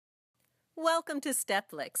Welcome to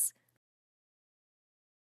StepFlix.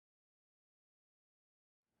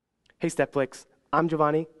 Hey StepFlix, I'm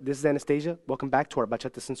Jovanny, this is Anastasia. Welcome back to our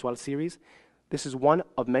Bachata Sensual series. This is one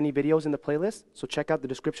of many videos in the playlist, so check out the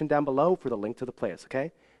description down below for the link to the playlist,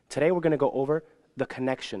 okay? Today we're going to go over the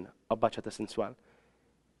connection of Bachata Sensual.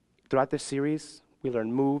 Throughout this series, we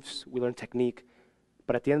learn moves, we learn technique,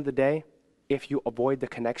 but at the end of the day, if you avoid the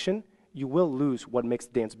connection, you will lose what makes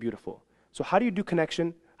the dance beautiful. So how do you do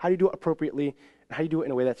connection? How do you do it appropriately? And how do you do it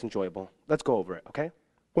in a way that's enjoyable? Let's go over it, okay?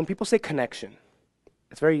 When people say connection,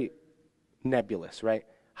 it's very nebulous, right?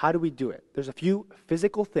 How do we do it? There's a few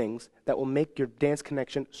physical things that will make your dance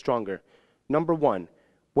connection stronger. Number one,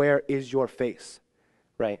 where is your face,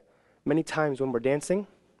 right? Many times when we're dancing,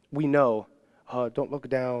 we know, don't look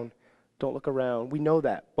down, don't look around. We know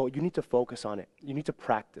that, but you need to focus on it. You need to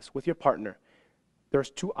practice with your partner. There's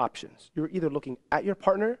two options. You're either looking at your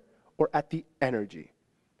partner or at the energy,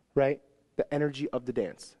 right? The energy of the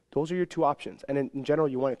dance. Those are your two options. And in general,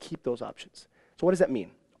 you want to keep those options. So what does that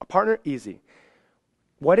mean? A partner, easy.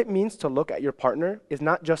 What it means to look at your partner is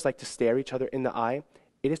not just like to stare each other in the eye.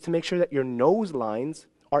 It is to make sure that your nose lines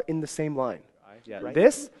are in the same line. Yeah, right?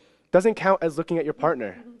 This doesn't count as looking at your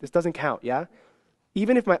partner. This doesn't count, yeah?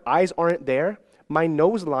 Even if my eyes aren't there, my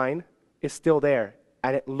nose line is still there,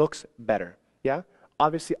 and it looks better, yeah?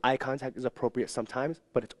 Obviously, eye contact is appropriate sometimes,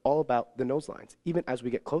 but it's all about the nose lines. Even as we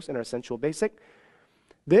get close in our sensual basic,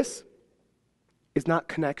 this is not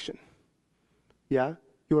connection, yeah?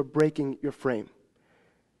 You are breaking your frame.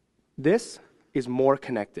 This is more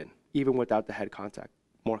connected, even without the head contact.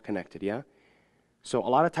 More connected, yeah? So a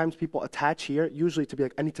lot of times people attach here, usually to be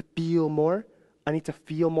like, I need to feel more. I need to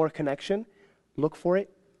feel more connection. Look for it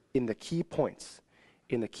in the key points.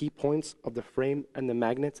 In the key points of the frame and the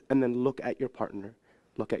magnets, and then look at your partner.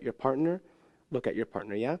 Look at your partner. Look at your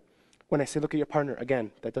partner, yeah? When I say look at your partner,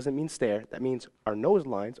 again, that doesn't mean stare. That means our nose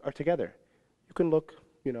lines are together. You can look,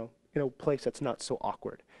 in a place that's not so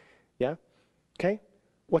awkward, yeah? Okay?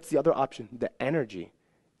 What's the other option? The energy.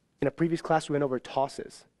 In a previous class, we went over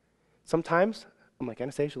tosses. Sometimes, I'm like,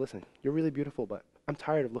 Anastasia, listen, you're really beautiful, but I'm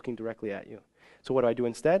tired of looking directly at you. So what do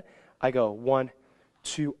instead? I go 1,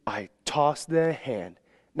 2, I toss the hand.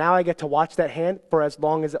 Now I get to watch that hand for as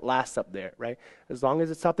long as it lasts up there, right? As long as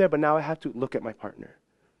it's up there, but now I have to look at my partner.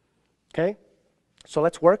 Okay? So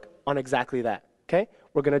let's work on exactly that, okay?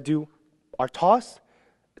 We're going to do our toss.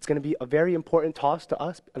 It's going to be a very important toss to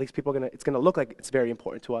us. At least it's going to look like it's very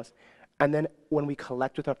important to us. And then when we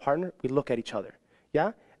collect with our partner, we look at each other,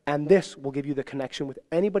 yeah? And this will give you the connection with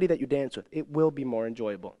anybody that you dance with. It will be more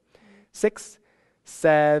enjoyable. 6,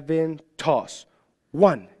 7, toss.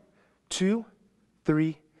 1, 2,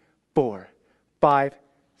 3, 4, 5,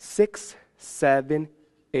 6, 7,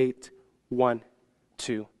 8, 1,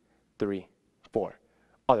 2, 3, 4.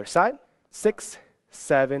 Other side. 6,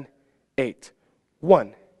 7, 8.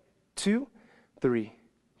 1, 2, 3,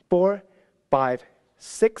 4, 5,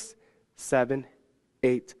 6, 7,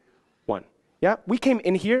 8, 1. Yeah, we came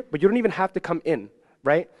in here, but you don't even have to come in,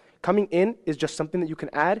 right? Coming in is just something that you can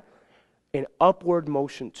add an upward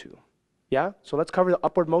motion to. Yeah, so let's cover the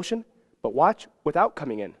upward motion, but watch without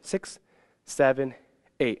coming in. 6, 7,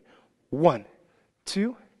 8. 1,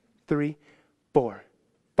 2, 3, 4,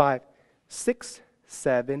 5, 6,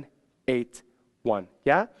 7, 8, 1.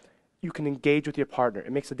 Yeah? You can engage with your partner.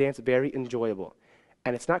 It makes the dance very enjoyable.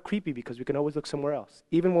 And it's not creepy because we can always look somewhere else.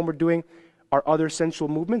 Even when we're doing our other sensual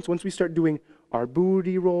movements, once we start doing our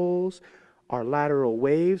booty rolls, our lateral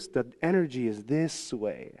waves, the energy is this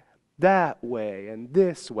way, that way, and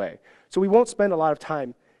this way. So we won't spend a lot of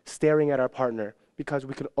time staring at our partner because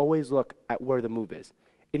we can always look at where the move is.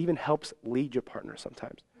 It even helps lead your partner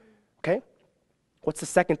sometimes. Okay? What's the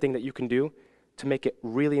second thing that you can do to make it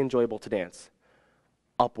really enjoyable to dance?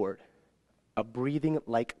 Upward. A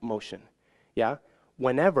breathing-like motion. Yeah?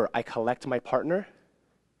 Whenever I collect my partner,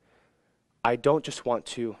 I don't just want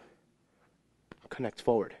to connect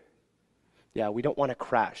forward. Yeah, we don't want to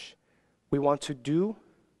crash. We want to do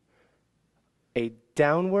a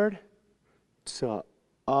downward to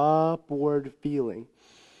upward feeling.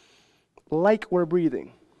 Like we're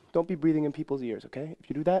breathing. Don't be breathing in people's ears, okay? If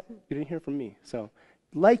you do that, you didn't hear from me. So,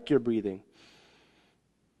 like you're breathing.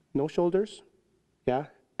 No shoulders, yeah?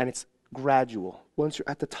 And it's gradual. Once you're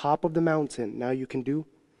at the top of the mountain, now you can do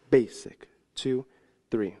basic. 2,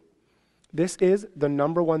 3. This is the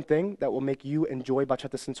number one thing that will make you enjoy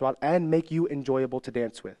Bachata Sensual and make you enjoyable to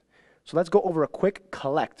dance with. So let's go over a quick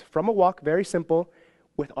collect from a walk, very simple,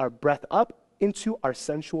 with our breath up into our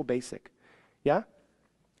sensual basic. Yeah?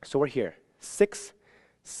 So we're here. 6,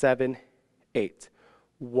 7, 8.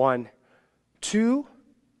 1, 2,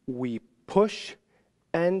 we push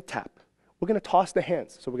and tap. We're going to toss the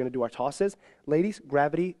hands. So we're going to do our tosses. Ladies,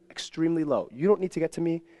 gravity extremely low. You don't need to get to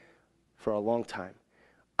me for a long time.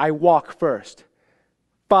 I walk first.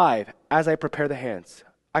 5, as I prepare the hands.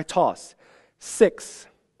 I toss. 6,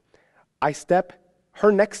 I step. Her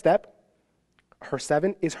next step, her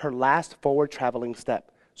 7, is her last forward traveling step.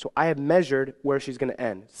 So I have measured where she's going to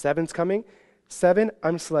end. 7's coming. 7,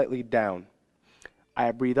 I'm slightly down. I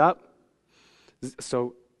breathe up.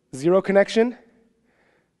 So 0 connection,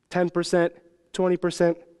 10%,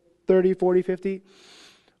 20%, 30, 40, 50,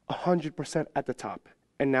 100% at the top.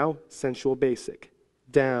 And now sensual basic.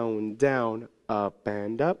 Down, down, up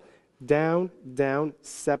and up, down, down,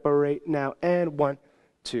 separate now, and 1,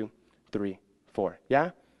 2, 3, 4.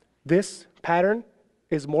 Yeah? This pattern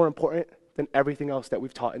is more important than everything else that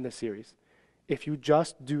we've taught in this series. If you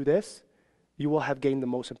just do this, you will have gained the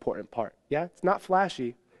most important part. Yeah? It's not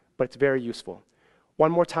flashy, but it's very useful.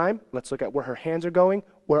 One more time, let's look at where her hands are going,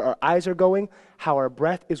 where our eyes are going, how our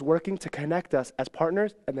breath is working to connect us as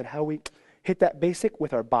partners, and then how we hit that basic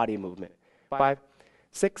with our body movement. 5,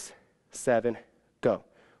 6, 7, go.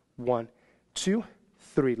 1, 2,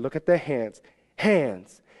 3. Look at the hands.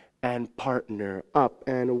 Hands and partner up.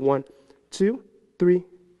 And 1, 2, 3,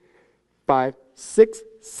 5, 6.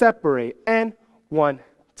 Separate. And 1,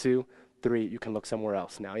 2, 3. You can look somewhere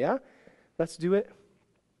else now, yeah? Let's do it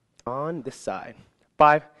on this side.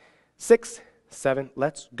 5, 6, 7.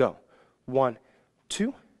 Let's go. 1,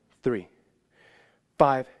 2, 3,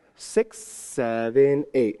 5, 6, 7,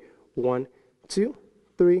 8. 1, 2,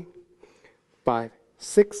 3, 5,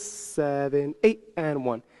 6, 7, 8, and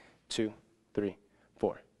 1, 2, 3,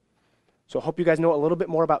 4. So I hope you guys know a little bit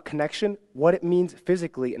more about connection, what it means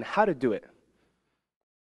physically, and how to do it.